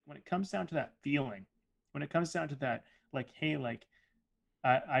comes down to that feeling, when it comes down to that, like, hey, like,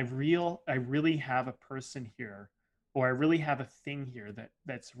 I really have a person here, or I really have a thing here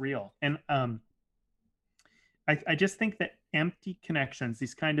that's real. And I just think that empty connections,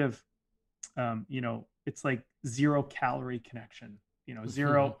 these kind of, it's like zero calorie connection,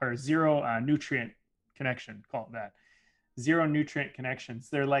 zero nutrient connection, call it that. Zero nutrient connections.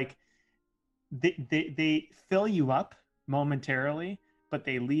 They're like, they fill you up momentarily, but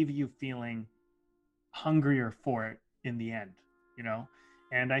they leave you feeling hungrier for it in the end, you know?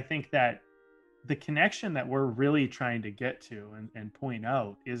 And I think that the connection that we're really trying to get to and point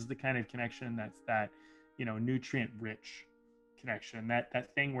out is the kind of connection that's that, nutrient rich connection,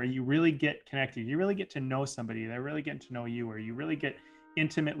 that thing where you really get connected, you really get to know somebody, they're really getting to know you, or you really get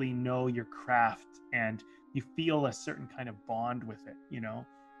intimately know your craft, and you feel a certain kind of bond with it,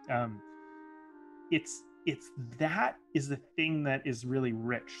 um, it's that is the thing that is really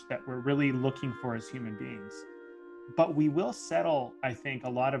rich, that we're really looking for as human beings. But we will settle, I think a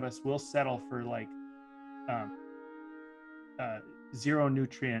lot of us will settle for like, um, uh, zero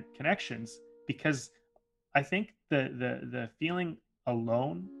nutrient connections, because I think the feeling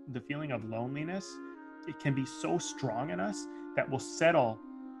alone, the feeling of loneliness, it can be so strong in us that we'll settle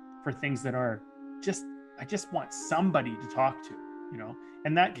for things that are just, I just want somebody to talk to, you know.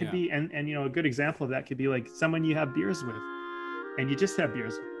 And that could Yeah. be, and a good example of that could be like someone you have beers with, and you just have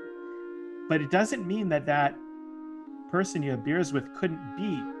beers with them. But it doesn't mean that that person you have beers with couldn't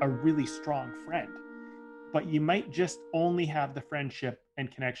be a really strong friend, but you might just only have the friendship and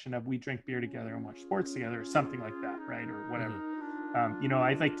connection of we drink beer together and watch sports together, or something like that, right? Or whatever. Hmm.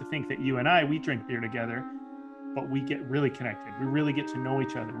 I'd like to think that you and I, we drink beer together, but we get really connected. We really get to know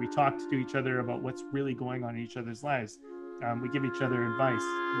each other. We talk to each other about what's really going on in each other's lives. We give each other advice.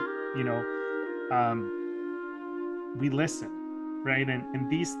 You know, um, we listen, right? And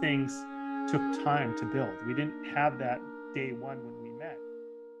these things took time to build. We didn't have that day one when we met.